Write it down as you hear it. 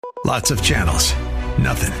Lots of channels,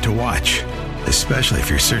 nothing to watch, especially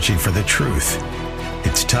if you're searching for the truth.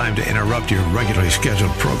 It's time to interrupt your regularly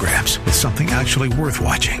scheduled programs with something actually worth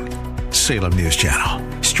watching. Salem News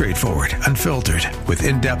Channel. Straightforward, unfiltered, with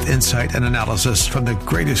in-depth insight and analysis from the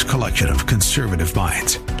greatest collection of conservative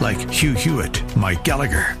minds like Hugh Hewitt, Mike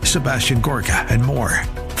Gallagher, Sebastian Gorka, and more.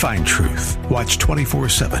 Find truth. Watch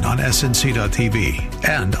 24/7 on snc.tv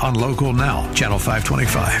and on Local Now, Channel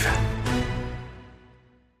 525.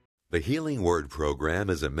 The Healing Word program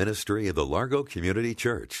is a ministry of the Largo Community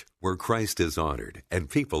Church, where Christ is honored and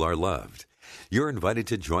people are loved. You're invited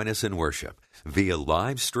to join us in worship via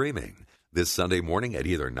live streaming this Sunday morning at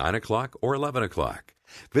either 9 o'clock or 11 o'clock.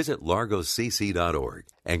 Visit largocc.org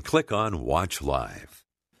and click on Watch Live.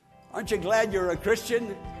 Aren't you glad you're a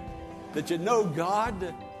Christian? That you know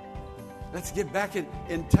God? Let's get back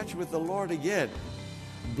in touch with the Lord again.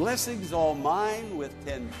 Blessings all mine with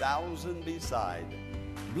 10,000 beside.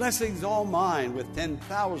 Blessings all mine with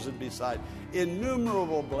 10,000 beside.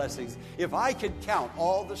 Innumerable blessings. If I could count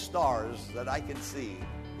all the stars that I can see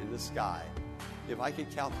in the sky, if I could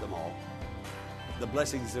count them all, the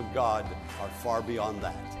blessings of God are far beyond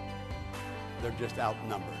that. They're just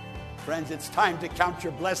outnumbered. Friends, it's time to count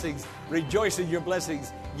your blessings. Rejoice in your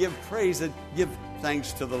blessings. Give praise and give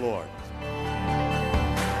thanks to the Lord.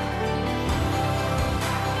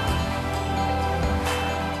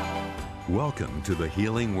 Welcome to the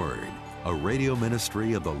Healing Word, a radio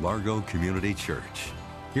ministry of the Largo Community Church.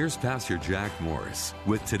 Here's Pastor Jack Morris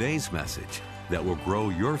with today's message that will grow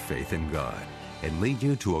your faith in God and lead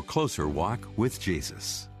you to a closer walk with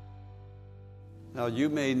Jesus. Now, you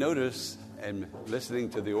may notice, and listening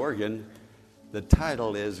to the organ, the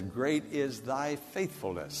title is Great is Thy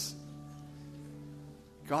Faithfulness.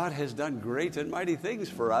 God has done great and mighty things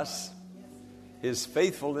for us. His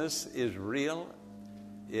faithfulness is real.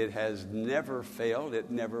 It has never failed. It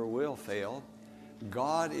never will fail.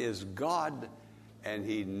 God is God, and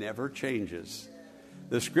He never changes.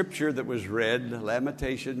 The scripture that was read,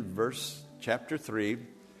 Lamentation, chapter 3,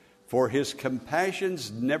 for His compassions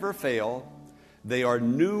never fail. They are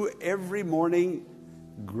new every morning.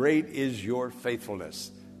 Great is your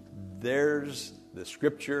faithfulness. There's the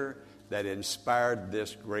scripture that inspired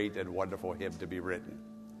this great and wonderful hymn to be written.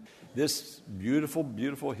 This beautiful,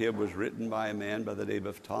 beautiful hymn was written by a man by the name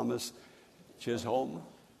of Thomas Chisholm.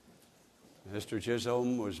 Mr.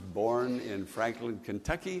 Chisholm was born in Franklin,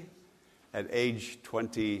 Kentucky. At age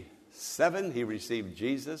 27, he received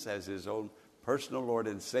Jesus as his own personal Lord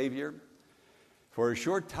and Savior. For a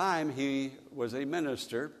short time, he was a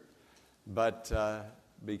minister, but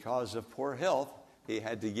because of poor health, he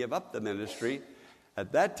had to give up the ministry.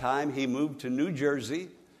 At that time, he moved to New Jersey.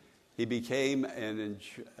 He became an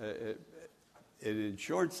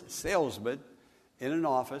insurance salesman in an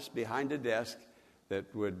office behind a desk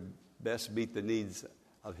that would best meet the needs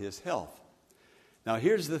of his health. Now,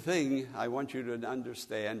 here's the thing I want you to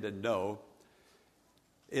understand and know,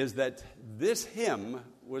 is that this hymn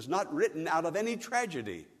was not written out of any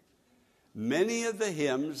tragedy. Many of the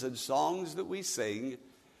hymns and songs that we sing,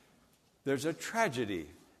 there's a tragedy.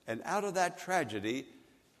 And out of that tragedy,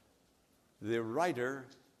 the writer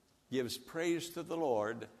gives praise to the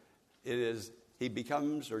Lord. He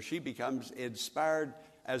becomes, or she becomes, inspired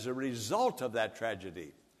as a result of that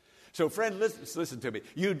tragedy. So, friend, listen to me.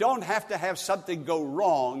 You don't have to have something go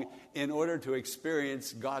wrong in order to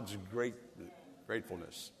experience God's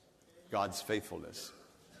gratefulness, God's faithfulness.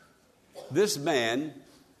 This man,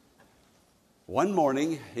 one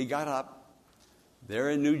morning, he got up there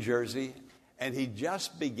in New Jersey, and he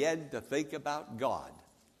just began to think about God.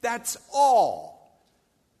 That's all.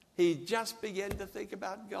 He just began to think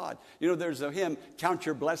about God. You know, there's a hymn, Count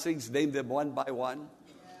Your Blessings, Name Them One by One.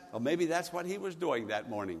 Well, maybe that's what he was doing that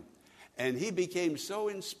morning. And he became so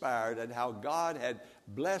inspired at how God had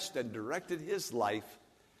blessed and directed his life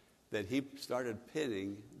that he started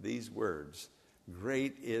penning these words,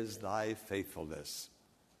 Great is thy faithfulness.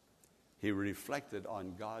 He reflected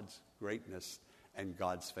on God's greatness and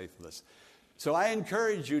God's faithfulness. So I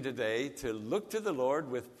encourage you today to look to the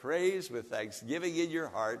Lord with praise, with thanksgiving in your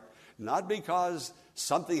heart, not because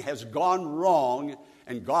something has gone wrong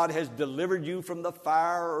and God has delivered you from the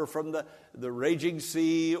fire or from the raging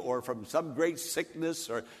sea or from some great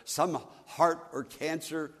sickness or some heart or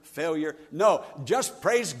cancer failure. No, just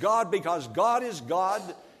praise God because God is God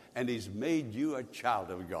and He's made you a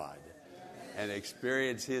child of God. And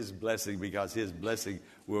experience His blessing because His blessing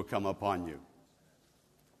will come upon you.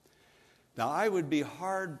 Now, I would be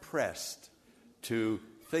hard-pressed to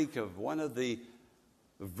think of one of the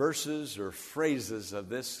verses or phrases of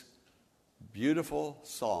this beautiful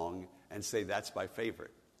song and say that's my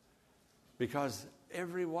favorite. Because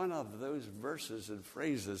every one of those verses and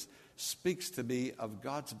phrases speaks to me of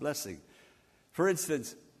God's blessing. For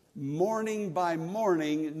instance, morning by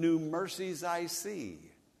morning, new mercies I see.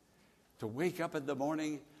 To wake up in the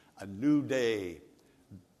morning, a new day,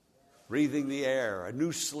 breathing the air, a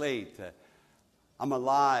new slate. I'm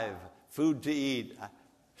alive, food to eat,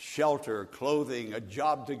 shelter, clothing, a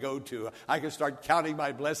job to go to. I can start counting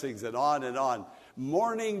my blessings and on and on.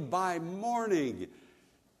 Morning by morning,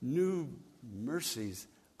 new mercies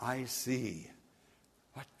I see.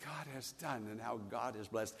 What God has done and how God has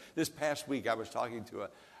blessed. This past week I was talking to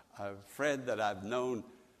a friend that I've known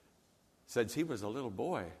since he was a little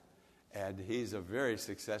boy. And he's a very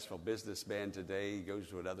successful businessman today. He goes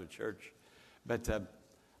to another church. But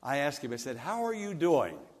I asked him, I said, how are you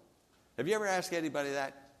doing? Have you ever asked anybody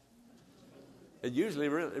that? It usually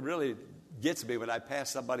really gets me when I pass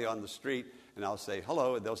somebody on the street and I'll say,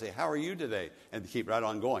 hello, and they'll say, how are you today? And keep right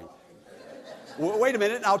on going. Well, wait a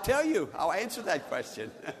minute, I'll tell you. I'll answer that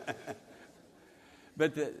question.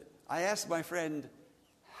 But I asked my friend,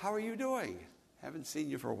 how are you doing? Haven't seen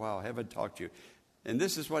you for a while, haven't talked to you. And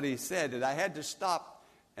this is what he said, and I had to stop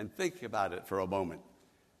and think about it for a moment.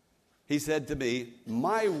 He said to me,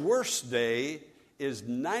 my worst day is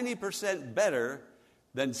 90% better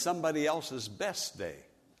than somebody else's best day.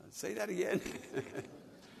 I'll say that again.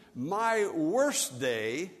 My worst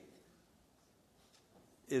day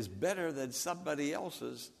is better than somebody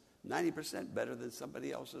else's, 90% better than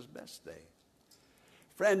somebody else's best day.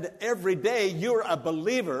 Friend, every day you're a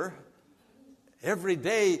believer. Every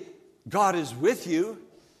day God is with you.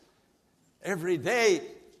 Every day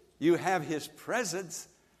you have His presence.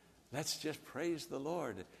 Let's just praise the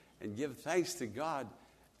Lord and give thanks to God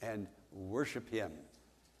and worship Him.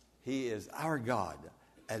 He is our God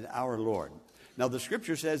and our Lord. Now the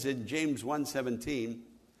scripture says in James 1:17,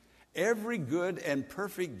 every good and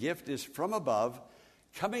perfect gift is from above,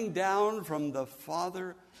 coming down from the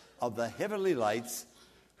Father of the heavenly lights,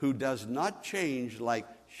 who does not change like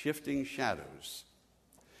shifting shadows.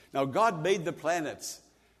 Now God made the planets,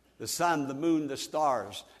 the sun, the moon, the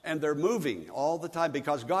stars, and they're moving all the time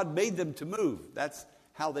because God made them to move. That's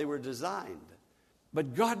how they were designed.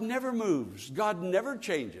 But God never moves. God never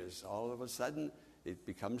changes. All of a sudden, it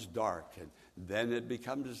becomes dark, and then it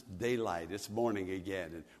becomes daylight. It's morning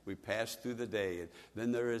again, and we pass through the day. And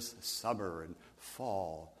then there is summer and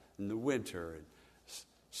fall and the winter and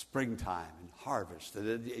springtime and harvest.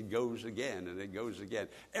 And it goes again, and it goes again.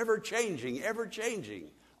 Ever changing,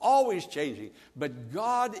 always changing. But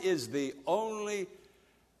God is the only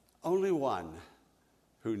one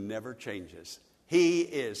who never changes. He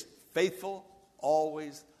is faithful,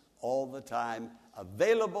 always, all the time,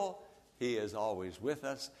 available. He is always with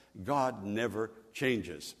us. God never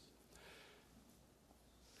changes.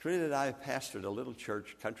 Trina and I pastored a little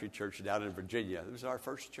church, country church down in Virginia. It was our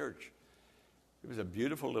first church. It was a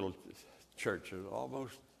beautiful little church,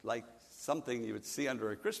 almost like something you would see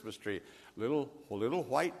under a Christmas tree. Little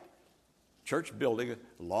white church building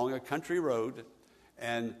along a country road,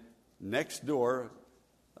 and next door,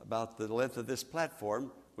 about the length of this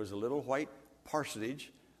platform, was a little white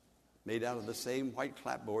parsonage made out of the same white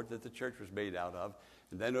clapboard that the church was made out of.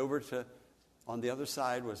 And then on the other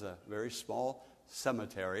side was a very small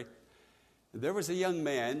cemetery. And there was a young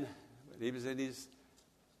man, he was in his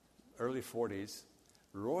early 40s.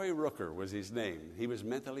 Roy Rooker was his name. He was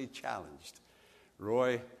mentally challenged.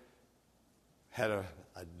 Roy had an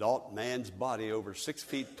adult man's body over 6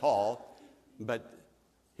 feet tall, but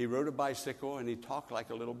he rode a bicycle and he talked like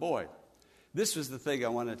a little boy. This was the thing I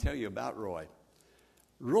want to tell you about Roy.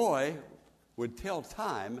 Roy would tell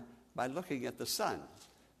time by looking at the sun.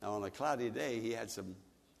 Now, on a cloudy day,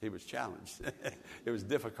 he was challenged. It was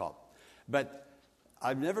difficult. But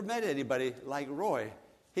I've never met anybody like Roy.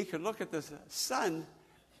 He could look at the sun,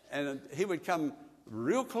 and he would come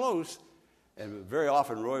real close. And very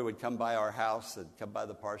often, Roy would come by our house and come by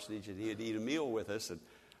the parsonage, and he'd eat a meal with us. And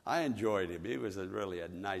I enjoyed him. He was really a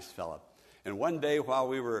nice fellow. And one day, while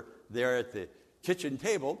we were there at the kitchen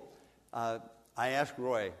table, I asked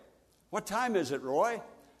Roy, "What time is it, Roy?"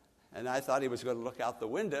 And I thought he was going to look out the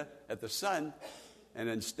window at the sun, and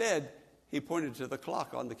instead, he pointed to the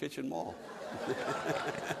clock on the kitchen wall.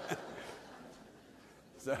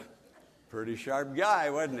 So, pretty sharp guy,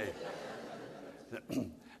 wasn't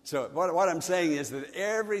he? So what I'm saying is that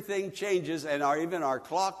everything changes, and even our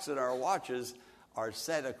clocks and our watches are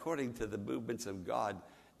set according to the movements of God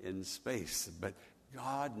in space. But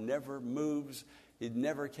God never moves. He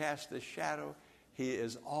never casts a shadow. He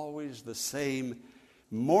is always the same.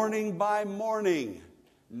 Morning by morning,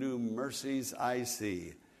 new mercies I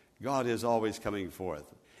see. God is always coming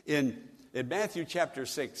forth. In Matthew chapter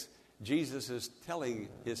 6, Jesus is telling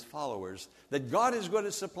his followers that God is going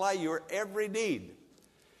to supply your every need.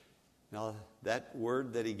 Now, that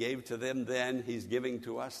word that he gave to them then, he's giving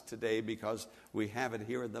to us today because we have it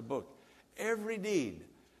here in the book. Every need,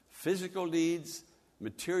 physical needs,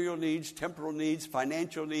 material needs, temporal needs,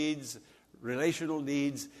 financial needs, relational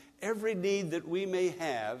needs, every need that we may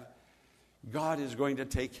have, God is going to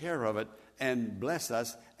take care of it and bless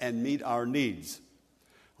us and meet our needs.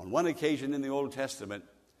 On one occasion in the Old Testament,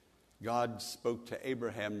 God spoke to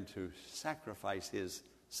Abraham to sacrifice his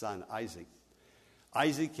son Isaac.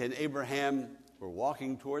 Isaac and Abraham were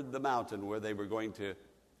walking toward the mountain where they were going to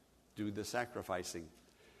do the sacrificing.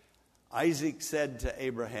 Isaac said to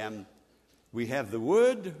Abraham, "We have the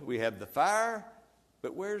wood, we have the fire,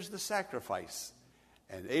 but where's the sacrifice?"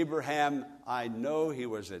 And Abraham, I know he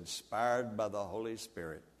was inspired by the Holy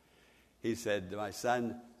Spirit. He said, "My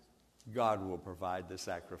son, God will provide the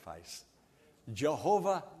sacrifice.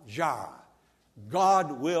 Jehovah Jireh,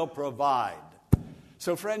 God will provide."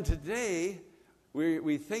 So, friend, today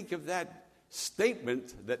we think of that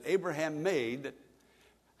statement that Abraham made.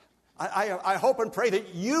 I hope and pray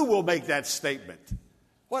that you will make that statement.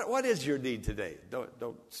 What is your need today?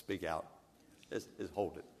 Don't speak out. Just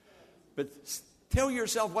hold it. But tell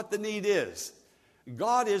yourself what the need is.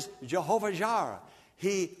 God is Jehovah Jireh.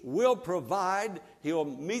 He will provide. He will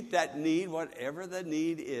meet that need, whatever the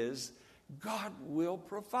need is. God will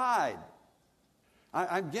provide.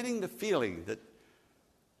 I'm getting the feeling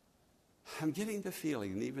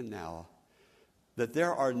even now that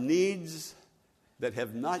there are needs that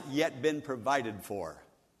have not yet been provided for.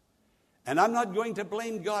 And I'm not going to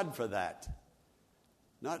blame God for that.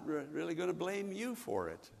 Not really going to blame you for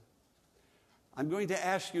it. I'm going to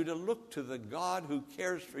ask you to look to the God who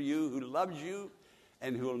cares for you, who loves you,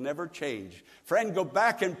 and who will never change. Friend, go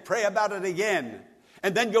back and pray about it again.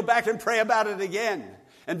 And then go back and pray about it again.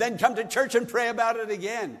 And then come to church and pray about it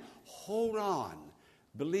again. Hold on,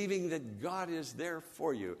 believing that God is there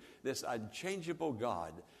for you, this unchangeable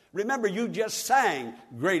God. Remember, you just sang,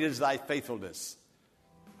 "Great is thy faithfulness."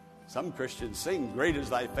 Some Christians sing, "Great is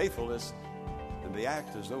thy faithfulness," and they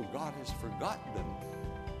act as though God has forgotten them,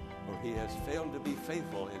 or he has failed to be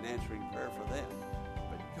faithful in answering prayer for them.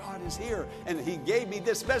 But God is here, and he gave me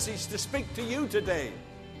this message to speak to you today.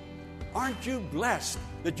 Aren't you blessed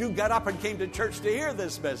that you got up and came to church to hear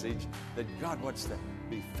this message, that God wants to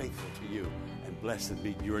be faithful to you and bless and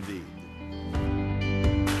meet your need?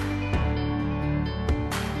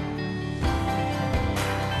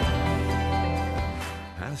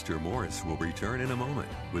 Pastor Morris will return in a moment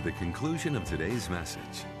with the conclusion of today's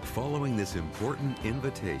message, following this important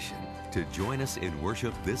invitation to join us in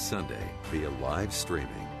worship this Sunday via live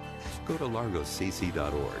streaming. Go to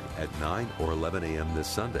largocc.org at 9 or 11 a.m. this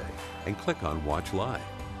Sunday and click on Watch Live.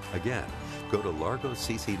 Again, go to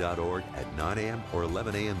largocc.org at 9 a.m. or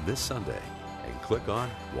 11 a.m. this Sunday and click on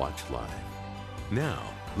Watch Live. Now,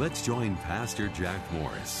 let's join Pastor Jack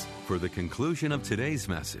Morris for the conclusion of today's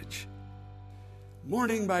message.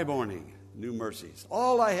 Morning by morning, new mercies.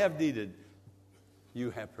 All I have needed,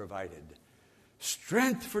 you have provided.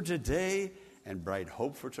 Strength for today and bright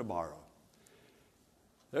hope for tomorrow.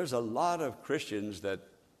 There's a lot of Christians that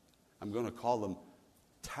I'm going to call them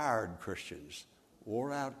tired Christians,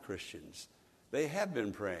 wore-out Christians. They have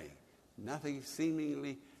been praying. Nothing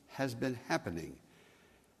seemingly has been happening.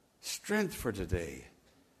 Strength for today.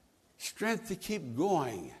 Strength to keep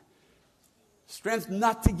going. Strength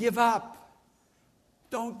not to give up.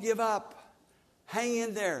 Don't give up. Hang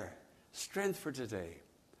in there. Strength for today.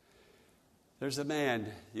 There's a man,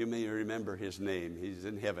 you may remember his name. He's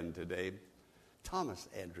in heaven today. Thomas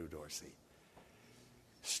Andrew Dorsey.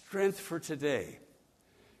 Strength for today.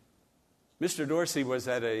 Mr. Dorsey was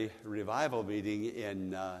at a revival meeting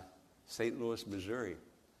in St. Louis, Missouri.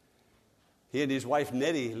 He and his wife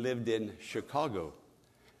Nettie lived in Chicago.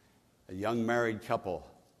 A young married couple,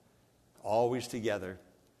 always together.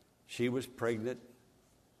 She was pregnant,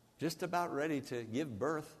 just about ready to give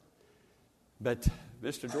birth. But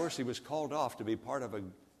Mr. Dorsey was called off to be part of a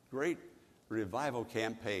great revival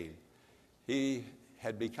campaign. He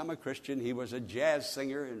had become a Christian. He was a jazz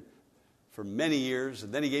singer for many years,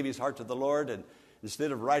 and then he gave his heart to the Lord, and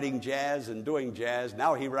instead of writing jazz and doing jazz,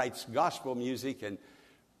 now he writes gospel music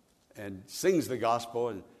and sings the gospel,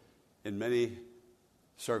 and in many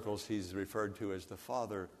circles he's referred to as the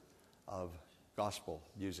father of gospel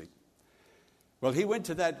music. Well, he went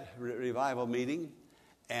to that revival meeting,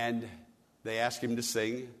 and they asked him to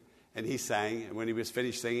sing, and he sang. And when he was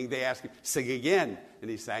finished singing, they asked him, sing again. And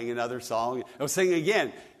he sang another song. Oh, sing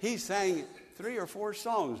again. He sang 3 or 4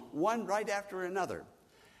 songs, one right after another.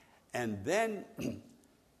 And then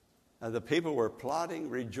The people were applauding,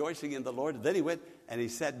 rejoicing in the Lord. Then he went and he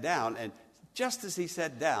sat down. And just as he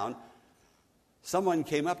sat down, someone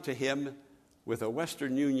came up to him with a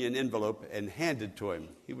Western Union envelope and handed to him.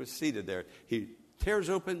 He was seated there. He tears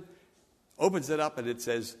open, opens it up, and it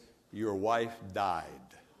says, "Your wife died."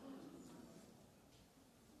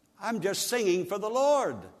 I'm just singing for the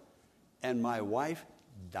Lord, and my wife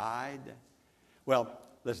died. Well,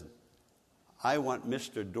 listen, I want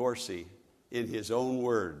Mr. Dorsey, in his own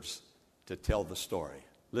words, to tell the story.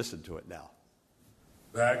 Listen to it now.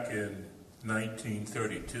 Back in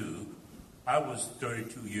 1932, I was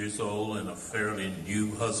 32 years old and a fairly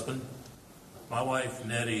new husband. My wife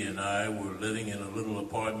Nettie and I were living in a little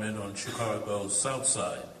apartment on Chicago's South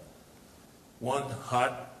Side. One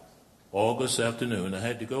hot August afternoon, I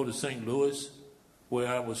had to go to St. Louis, where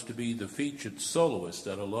I was to be the featured soloist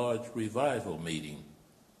at a large revival meeting.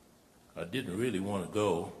 I didn't really want to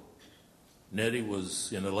go. Nettie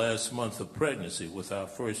was in the last month of pregnancy with our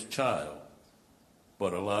first child,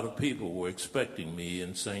 but a lot of people were expecting me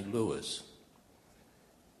in St. Louis.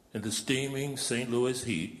 In the steaming St. Louis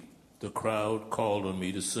heat, the crowd called on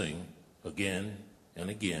me to sing again and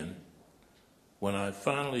again. When I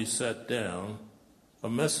finally sat down, a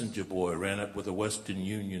messenger boy ran up with a Western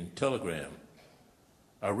Union telegram.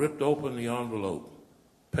 I ripped open the envelope,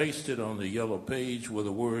 pasted on the yellow page were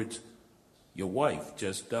the words, "Your wife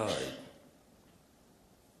just died."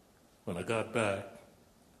 When I got back,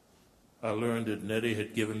 I learned that Nettie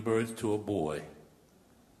had given birth to a boy.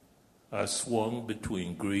 I swung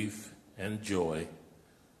between grief and joy.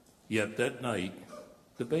 Yet that night,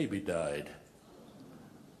 the baby died.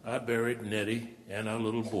 I buried Nettie and our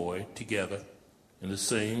little boy together in the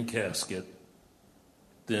same casket.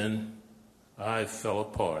 Then I fell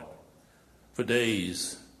apart. For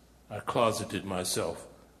days, I closeted myself.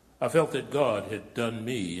 I felt that God had done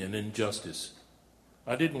me an injustice.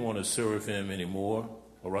 I didn't want to serve him anymore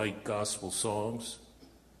or write gospel songs.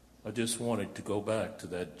 I just wanted to go back to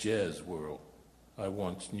that jazz world I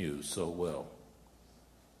once knew so well.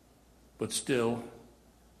 But still,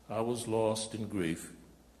 I was lost in grief.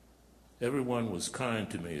 Everyone was kind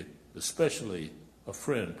to me, especially a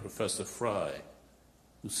friend, Professor Fry,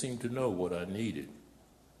 who seemed to know what I needed.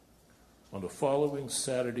 On the following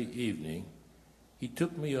Saturday evening, he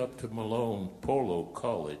took me up to Malone Polo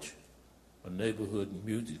College, a neighborhood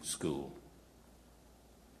music school.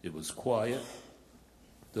 It was quiet.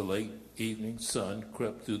 The late evening sun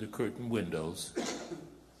crept through the curtained windows,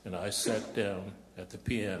 and I sat down at the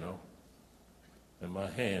piano, and my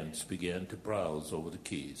hands began to browse over the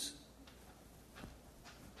keys.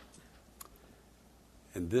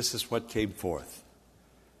 And this is what came forth.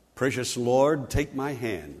 "Precious Lord, take my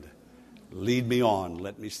hand. Lead me on,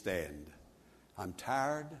 let me stand. I'm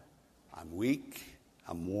tired, I'm weak,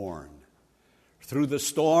 I'm worn. Through the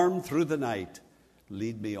storm, through the night,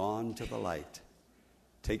 lead me on to the light.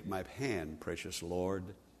 Take my hand, precious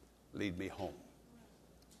Lord, lead me home."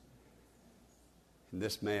 And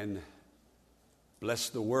this man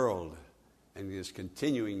blessed the world and is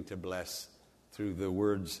continuing to bless through the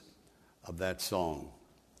words of that song.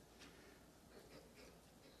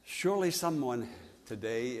 Surely someone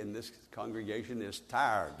today in this congregation is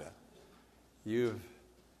tired. You've,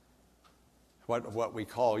 what we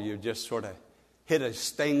call, you just sort of hit a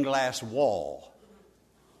stained glass wall.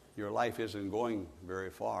 Your life isn't going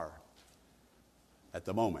very far at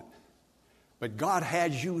the moment. But God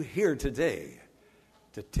has you here today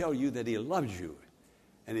to tell you that he loves you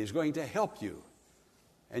and he's going to help you.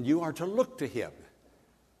 And you are to look to him,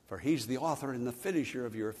 for he's the author and the finisher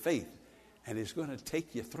of your faith, and he's going to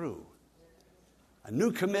take you through. A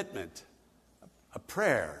new commitment, a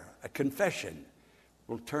prayer, a confession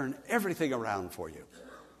will turn everything around for you.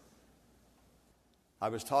 I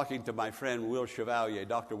was talking to my friend Will Chevalier,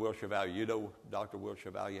 Dr. Will Chevalier. You know Dr. Will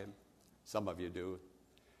Chevalier? Some of you do.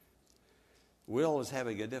 Will is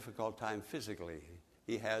having a difficult time physically.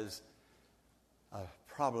 He has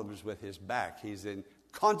problems with his back. He's in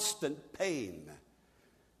constant pain.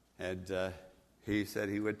 And he said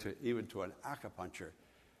he went to an acupuncture,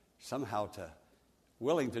 somehow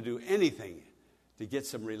willing to do anything to get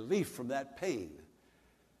some relief from that pain.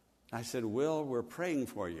 I said, "Will, we're praying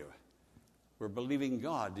for you. We're believing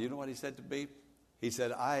God." Do you know what he said to me? He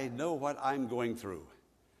said, "I know what I'm going through."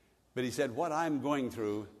 But he said, "What I'm going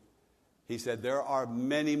through," he said, "there are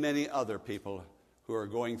many, many other people who are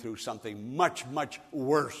going through something much, much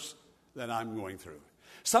worse than I'm going through."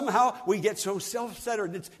 Somehow we get so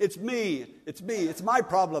self-centered. It's me, it's my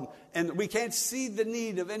problem, and we can't see the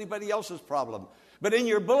need of anybody else's problem. But in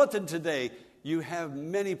your bulletin today, you have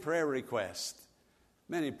many prayer requests.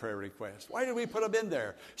 Many prayer requests. Why did we put them in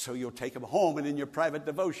there? So you'll take them home and in your private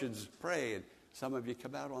devotions pray. And some of you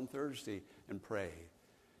come out on Thursday and pray.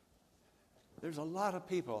 There's a lot of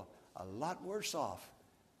people a lot worse off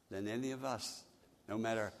than any of us, no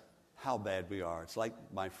matter how bad we are. It's like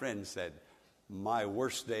my friend said, my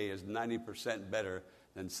worst day is 90% better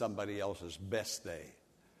than somebody else's best day.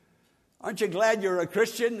 Aren't you glad you're a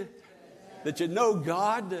Christian? That you know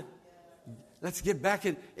God? Let's get back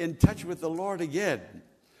in touch with the Lord again.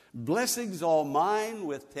 Blessings all mine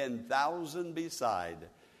with 10,000 beside.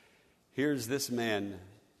 Here's this man,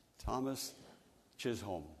 Thomas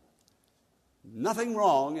Chisholm. Nothing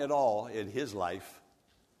wrong at all in his life.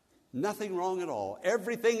 Nothing wrong at all.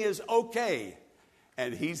 Everything is okay.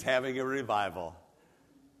 And he's having a revival.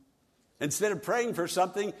 Instead of praying for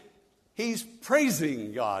something, he's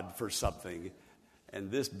praising God for something.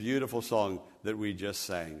 And this beautiful song that we just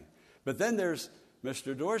sang. But then there's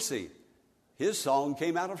Mr. Dorsey. His song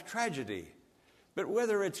came out of tragedy. But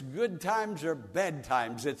whether it's good times or bad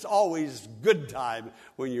times, it's always good time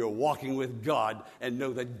when you're walking with God and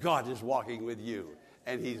know that God is walking with you.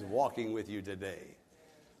 And he's walking with you today.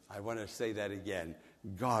 I want to say that again.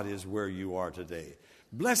 God is where you are today.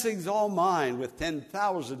 Blessings all mine with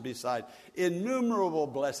 10,000 beside. Innumerable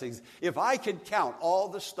blessings. If I could count all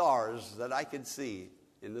the stars that I could see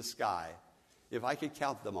in the sky, if I could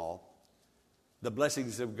count them all, the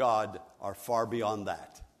blessings of God are far beyond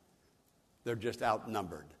that. They're just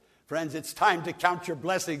outnumbered. Friends, it's time to count your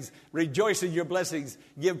blessings, rejoice in your blessings,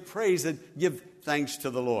 give praise and give thanks to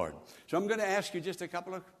the Lord. So I'm going to ask you just a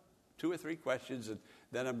couple of 2 or 3 questions, and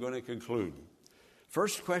then I'm going to conclude.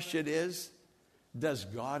 First question is, does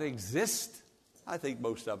God exist? I think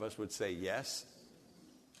most of us would say yes.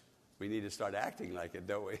 We need to start acting like it,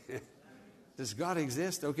 don't we? Does God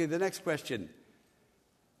exist? Okay, the next question.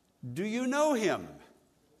 Do you know him?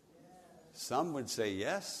 Some would say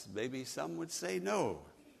yes, maybe some would say no.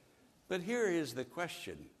 But here is the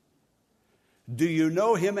question. Do you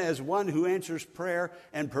know him as one who answers prayer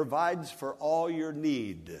and provides for all your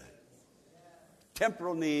need?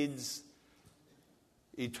 Temporal needs,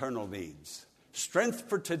 eternal needs. Strength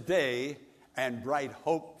for today and bright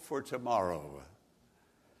hope for tomorrow.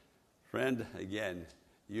 Friend, again,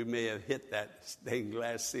 you may have hit that stained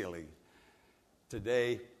glass ceiling.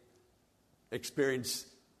 Today, experience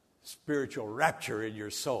spiritual rapture in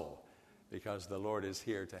your soul because the Lord is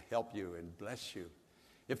here to help you and bless you.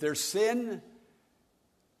 If there's sin,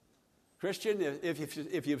 Christian,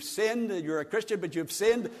 if you've sinned, you're a Christian, but you've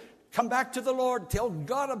sinned, come back to the Lord. Tell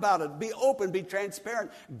God about it. Be open. Be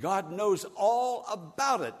transparent. God knows all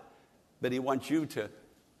about it, but he wants you to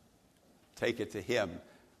take it to him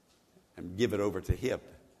and give it over to him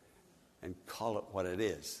and call it what it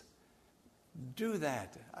is. Do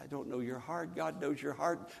that. I don't know your heart. God knows your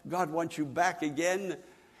heart. God wants you back again,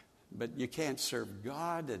 but you can't serve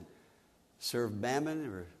God and serve mammon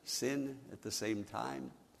or sin at the same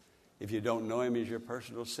time. If you don't know him as your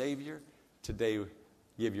personal Savior, today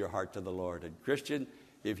give your heart to the Lord. And Christian,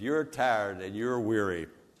 if you're tired and you're weary,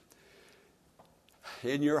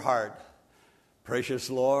 in your heart, precious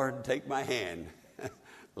Lord, take my hand.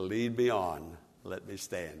 Lead me on. Let me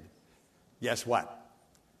stand. Guess what?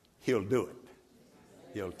 He'll do it.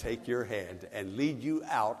 He'll take your hand and lead you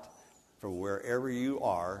out from wherever you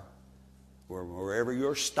are, or wherever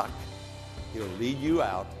you're stuck. He'll lead you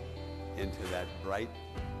out into that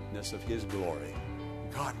brightness of his glory.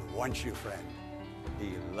 God wants you, friend.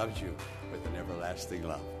 He loves you with an everlasting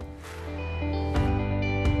love.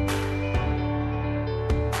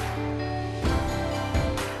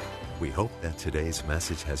 We hope that today's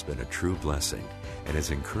message has been a true blessing and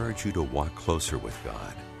has encouraged you to walk closer with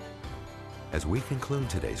God. As we conclude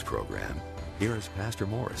today's program, here is Pastor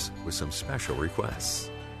Morris with some special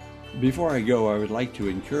requests. Before I go, I would like to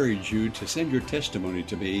encourage you to send your testimony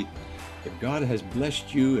to me. If God has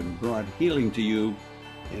blessed you and brought healing to you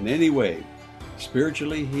in any way,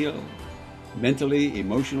 spiritually healed, mentally,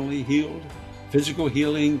 emotionally healed, physical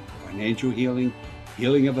healing, financial healing,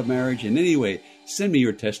 healing of a marriage, in any way, send me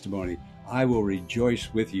your testimony. I will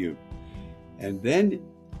rejoice with you. And then,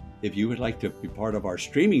 if you would like to be part of our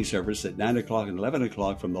streaming service at 9 o'clock and 11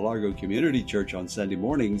 o'clock from the Largo Community Church on Sunday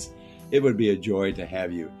mornings, it would be a joy to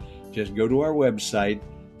have you. Just go to our website,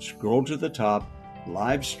 scroll to the top,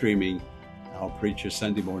 live streaming. I'll preach a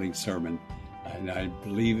Sunday morning sermon, and I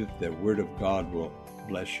believe the Word of God will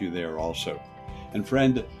bless you there also. And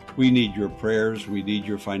friend, we need your prayers. We need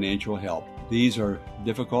your financial help. These are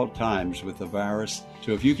difficult times with the virus,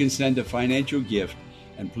 so if you can send a financial gift,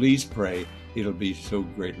 and please pray, it'll be so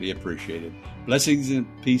greatly appreciated. Blessings and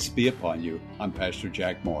peace be upon you. I'm Pastor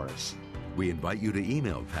Jack Morris. We invite you to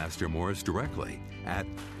email Pastor Morris directly at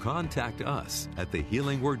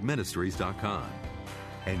contactus@thehealingwordministries.com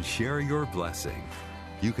and share your blessing.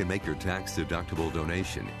 You can make your tax-deductible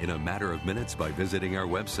donation in a matter of minutes by visiting our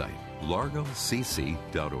website,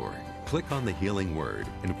 largocc.org. Click on the Healing Word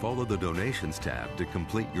and follow the Donations tab to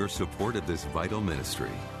complete your support of this vital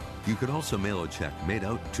ministry. You can also mail a check made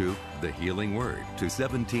out to The Healing Word to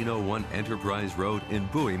 1701 Enterprise Road in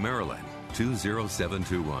Bowie, Maryland,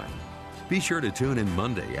 20721. Be sure to tune in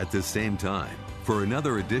Monday at the same time for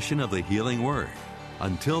another edition of The Healing Word.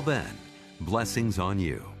 Until then, blessings on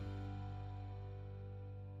you.